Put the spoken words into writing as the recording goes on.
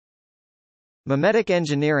Memetic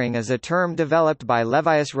engineering is a term developed by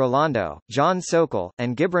Levius Rolando, John Sokal,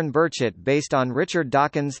 and Gibran Burchett based on Richard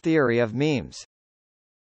Dawkins' theory of memes.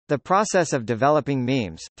 The process of developing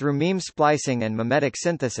memes, through meme splicing and memetic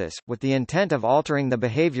synthesis, with the intent of altering the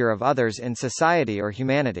behavior of others in society or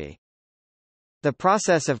humanity. The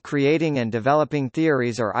process of creating and developing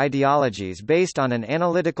theories or ideologies based on an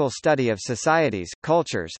analytical study of societies,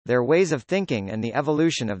 cultures, their ways of thinking and the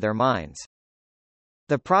evolution of their minds.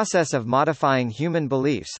 The process of modifying human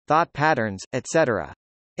beliefs, thought patterns, etc.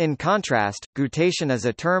 In contrast, gutation is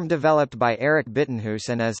a term developed by Eric Bittenhuis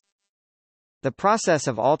and is the process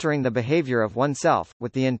of altering the behavior of oneself,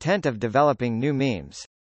 with the intent of developing new memes.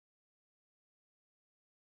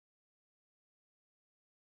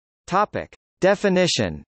 Topic.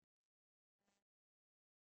 Definition.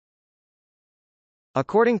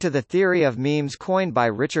 According to the theory of memes coined by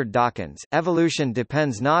Richard Dawkins, evolution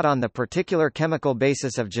depends not on the particular chemical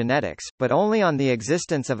basis of genetics, but only on the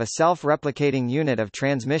existence of a self-replicating unit of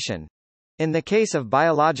transmission. In the case of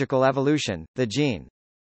biological evolution, the gene.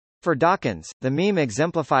 For Dawkins, the meme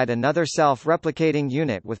exemplified another self-replicating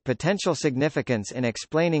unit with potential significance in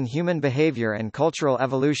explaining human behavior and cultural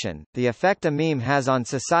evolution. The effect a meme has on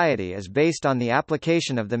society is based on the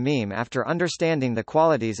application of the meme after understanding the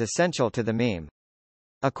qualities essential to the meme.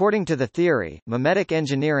 According to the theory, memetic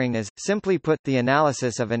engineering is, simply put, the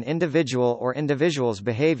analysis of an individual or individuals'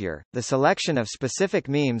 behavior, the selection of specific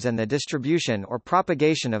memes and the distribution or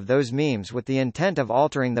propagation of those memes with the intent of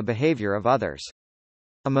altering the behavior of others.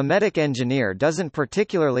 A memetic engineer doesn't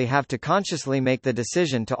particularly have to consciously make the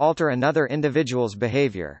decision to alter another individual's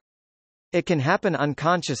behavior. It can happen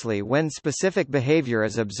unconsciously when specific behavior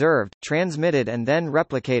is observed, transmitted and then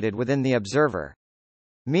replicated within the observer.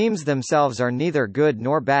 Memes themselves are neither good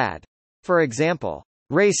nor bad. For example,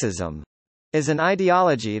 racism is an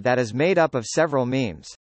ideology that is made up of several memes.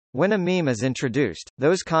 When a meme is introduced,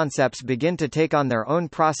 those concepts begin to take on their own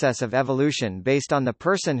process of evolution based on the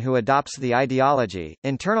person who adopts the ideology,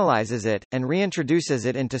 internalizes it, and reintroduces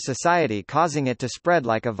it into society, causing it to spread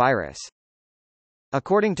like a virus.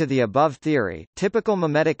 According to the above theory, typical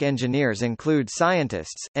memetic engineers include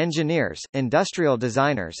scientists, engineers, industrial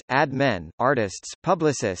designers, ad men, artists,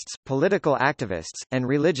 publicists, political activists, and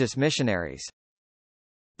religious missionaries.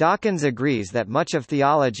 Dawkins agrees that much of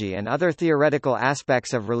theology and other theoretical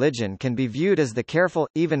aspects of religion can be viewed as the careful,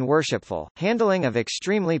 even worshipful, handling of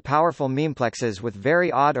extremely powerful memeplexes with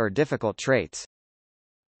very odd or difficult traits.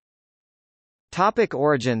 Topic.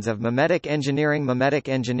 Origins of memetic engineering. Memetic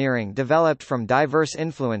engineering developed from diverse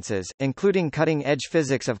influences, including cutting-edge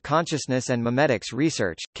physics of consciousness and memetics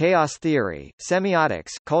research, chaos theory,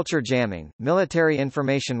 semiotics, culture jamming, military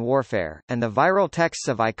information warfare, and the viral texts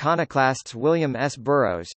of iconoclasts William S.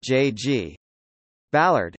 Burroughs, J.G.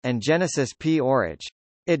 Ballard, and Genesis P. Orridge.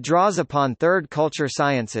 It draws upon third culture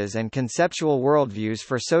sciences and conceptual worldviews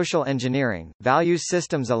for social engineering, values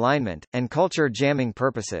systems alignment, and culture jamming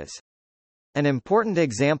purposes. An important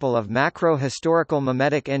example of macro-historical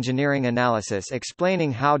memetic engineering analysis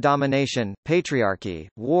explaining how domination, patriarchy,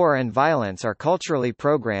 war and violence are culturally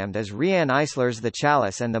programmed is Rianne Eisler's The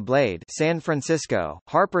Chalice and the Blade, San Francisco,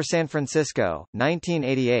 Harper San Francisco,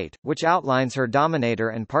 1988, which outlines her dominator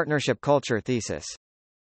and partnership culture thesis.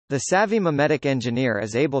 The savvy memetic engineer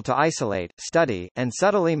is able to isolate, study, and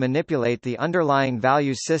subtly manipulate the underlying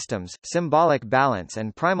values systems, symbolic balance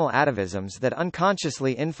and primal atavisms that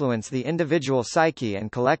unconsciously influence the individual psyche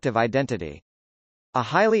and collective identity. A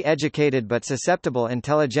highly educated but susceptible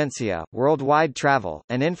intelligentsia, worldwide travel,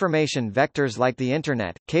 and information vectors like the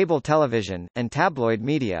Internet, cable television, and tabloid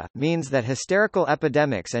media, means that hysterical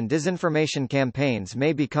epidemics and disinformation campaigns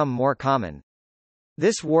may become more common.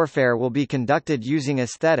 This warfare will be conducted using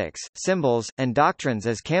aesthetics, symbols, and doctrines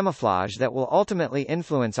as camouflage that will ultimately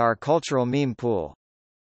influence our cultural meme pool.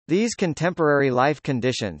 These contemporary life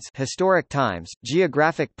conditions, historic times,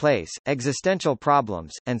 geographic place, existential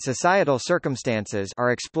problems, and societal circumstances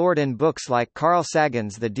are explored in books like Carl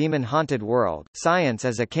Sagan's The Demon-Haunted World, Science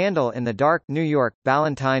as a Candle in the Dark, New York,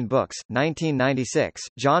 Ballantine Books, 1996,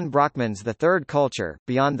 John Brockman's The Third Culture,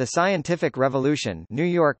 Beyond the Scientific Revolution, New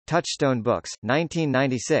York, Touchstone Books,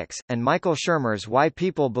 1996, and Michael Shermer's Why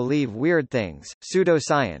People Believe Weird Things,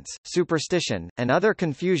 Pseudoscience, Superstition, and Other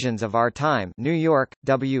Confusions of Our Time, New York,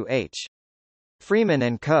 W. H. Freeman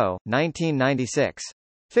and Co., 1996.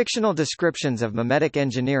 Fictional descriptions of memetic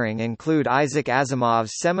engineering include Isaac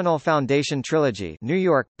Asimov's seminal Foundation trilogy, New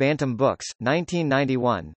York, Bantam Books,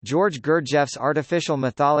 1991; George Gurdjieff's artificial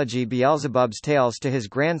mythology Beelzebub's Tales to His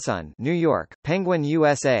Grandson, New York, Penguin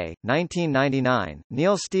USA, 1999;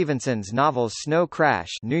 Neil Stephenson's novels Snow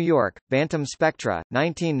Crash, New York, Bantam Spectra,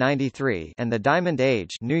 1993; and The Diamond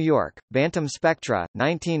Age, New York, Bantam Spectra,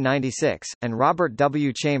 1996; and Robert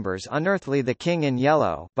W. Chambers' Unearthly the King in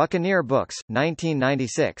Yellow, Buccaneer Books,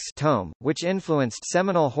 1996. Tome, which influenced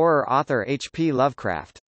seminal horror author H. P.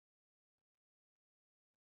 Lovecraft.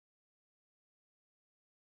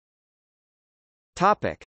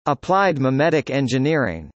 Topic: Applied memetic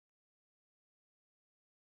engineering.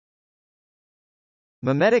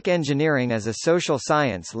 Memetic engineering as a social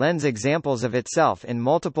science lends examples of itself in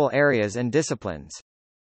multiple areas and disciplines.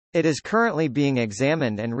 It is currently being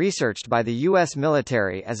examined and researched by the U.S.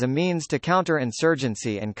 military as a means to counter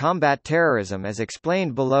insurgency and combat terrorism, as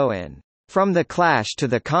explained below in From the Clash to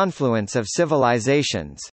the Confluence of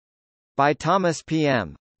Civilizations, by Thomas P.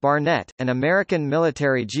 M. Barnett, an American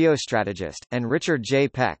military geostrategist, and Richard J.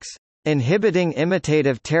 Peck's Inhibiting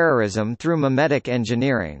Imitative Terrorism Through Memetic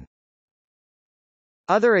Engineering.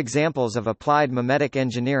 Other examples of applied memetic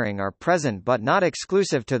engineering are present but not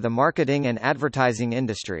exclusive to the marketing and advertising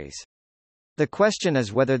industries. The question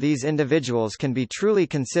is whether these individuals can be truly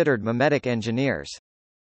considered memetic engineers.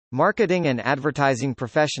 Marketing and advertising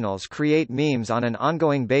professionals create memes on an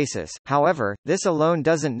ongoing basis, however, this alone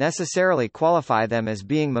doesn't necessarily qualify them as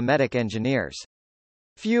being memetic engineers.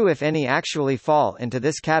 Few if any actually fall into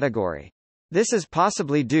this category. This is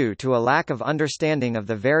possibly due to a lack of understanding of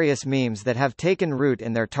the various memes that have taken root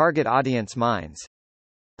in their target audience minds.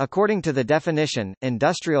 According to the definition,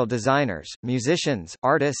 industrial designers, musicians,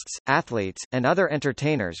 artists, athletes, and other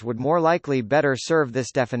entertainers would more likely better serve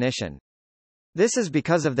this definition. This is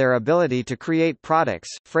because of their ability to create products,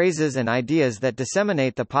 phrases and ideas that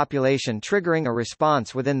disseminate the population, triggering a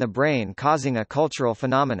response within the brain, causing a cultural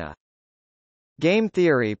phenomena. Game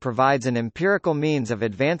theory provides an empirical means of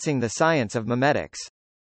advancing the science of memetics.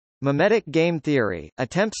 Memetic game theory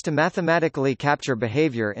attempts to mathematically capture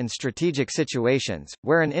behavior in strategic situations,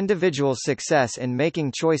 where an individual's success in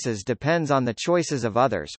making choices depends on the choices of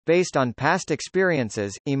others, based on past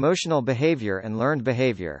experiences, emotional behavior and learned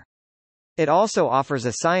behavior. It also offers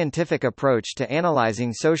a scientific approach to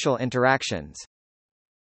analyzing social interactions.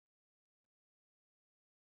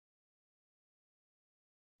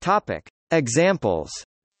 Topic: Examples.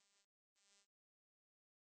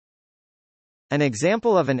 An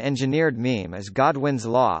example of an engineered meme is Godwin's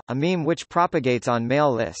Law, a meme which propagates on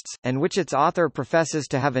mail lists, and which its author professes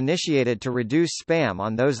to have initiated to reduce spam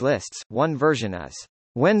on those lists. One version is,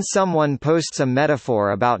 "When someone posts a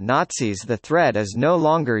metaphor about Nazis, the thread is no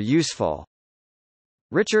longer useful."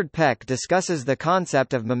 Richard Peck discusses the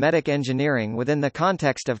concept of memetic engineering within the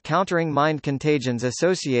context of countering mind contagions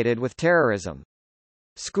associated with terrorism.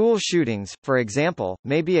 School shootings, for example,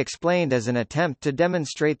 may be explained as an attempt to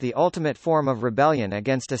demonstrate the ultimate form of rebellion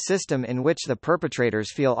against a system in which the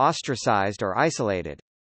perpetrators feel ostracized or isolated.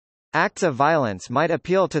 Acts of violence might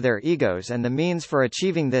appeal to their egos, and the means for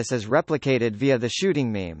achieving this is replicated via the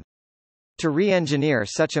shooting meme. To re-engineer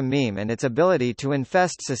such a meme and its ability to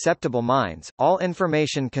infest susceptible minds, all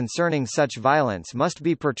information concerning such violence must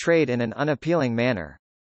be portrayed in an unappealing manner.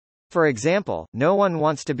 For example, no one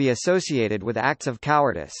wants to be associated with acts of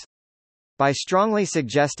cowardice. By strongly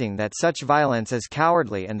suggesting that such violence is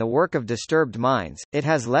cowardly and the work of disturbed minds, it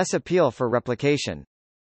has less appeal for replication.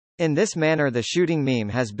 In this manner, the shooting meme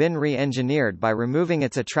has been re-engineered by removing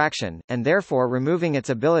its attraction, and therefore removing its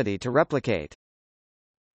ability to replicate.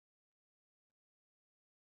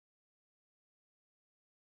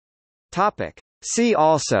 Topic. See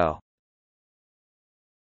also: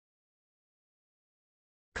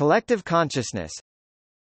 Collective consciousness,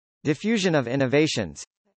 Diffusion of innovations,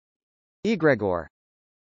 Egregore,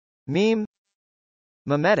 Meme,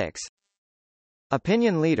 Memetics,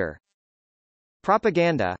 Opinion leader,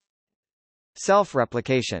 Propaganda,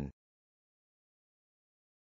 Self-replication.